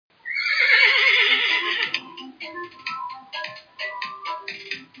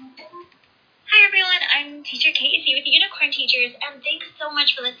I'm Teacher Casey with Unicorn Teachers, and thanks so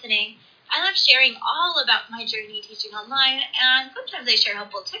much for listening. I love sharing all about my journey teaching online, and sometimes I share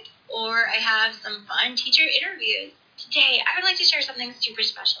helpful tips, or I have some fun teacher interviews. Today, I would like to share something super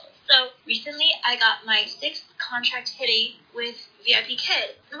special. So, recently I got my 6th contract hoodie with VIP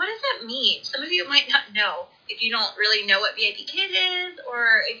Kid. And what does that mean? Some of you might not know. If you don't really know what VIP Kid is,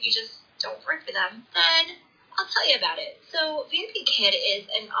 or if you just don't work for them, then I'll tell you about it. So VIP Kid is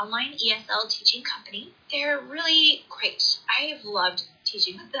an online ESL teaching company. They're really great. I've loved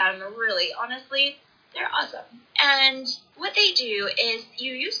teaching with them, really. Honestly, they're awesome. And what they do is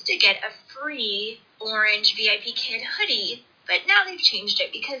you used to get a free orange VIP Kid hoodie, but now they've changed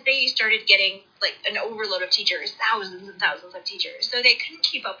it because they started getting like an overload of teachers, thousands and thousands of teachers. So they couldn't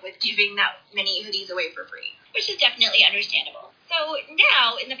keep up with giving that many hoodies away for free, which is definitely understandable. So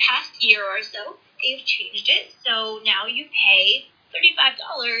now, in the past year or so, they've changed it. So now you pay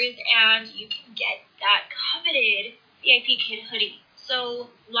 $35 and you can get that coveted VIP Kid hoodie. So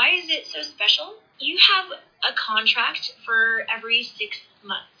why is it so special? You have a contract for every 6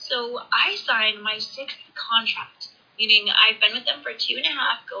 months. So I signed my 6th contract, meaning I've been with them for 2.5,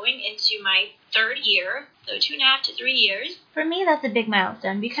 going into my 3rd year, so 2.5 to 3 years. For me, that's a big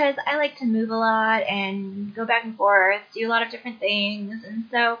milestone because I like to move a lot and go back and forth, do a lot of different things. And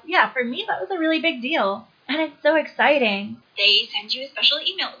so, yeah, for me, that was a really big deal. And it's so exciting. They send you a special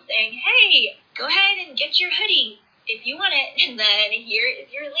email saying, hey, go ahead and get your hoodie if you want it. And then here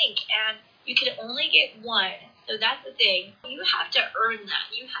is your link. And you can only get one. So that's the thing. You have to earn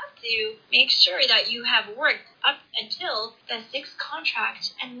that. You have to make sure that you have worked up until the 6th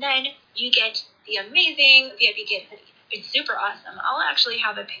contract, and then you get the amazing VIP Kid hoodie. It's super awesome. I'll actually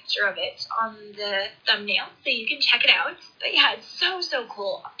have a picture of it on the thumbnail so you can check it out. But yeah, it's so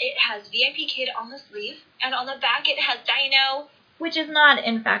cool. It has VIP Kid on the sleeve, and on the back it has Dino, which is not,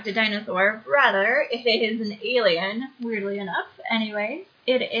 in fact, a dinosaur. Rather, it is an alien, weirdly enough. Anyways,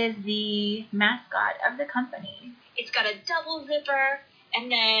 it is the mascot of the company. It's got a double zipper,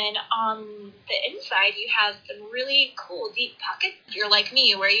 and then on the inside you have some really cool deep pockets. If you're like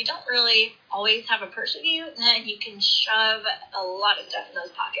me, where you don't really always have a purse with you, then you can shove a lot of stuff in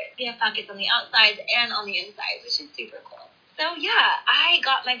those pockets. We have pockets on the outsides and on the insides, which is super cool. So yeah, I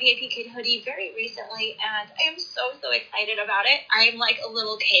got my VIP Kid hoodie very recently, and I am so excited about it. I'm like a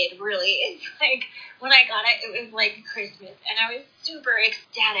little kid, really. It's like, when I got it, it was like Christmas, and I was super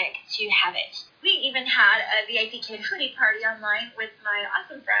ecstatic to have it. We even had a VIP Kid hoodie party online with my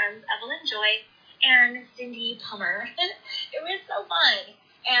awesome friends, Evelyn Joy and Cindy Pummer. It was so fun,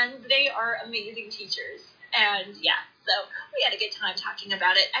 and they are amazing teachers. And yeah, so we had a good time talking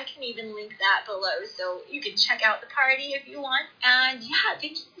about it. I can even link that below so you can check out the party if you want. And yeah,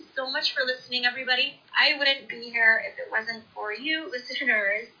 thank you so much for listening, everybody. I wouldn't be here if it wasn't for you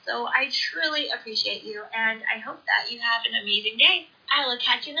listeners. So I truly appreciate you, and I hope that you have an amazing day. I will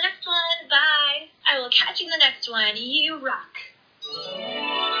catch you in the next one. Bye. I will catch you in the next one. You rock.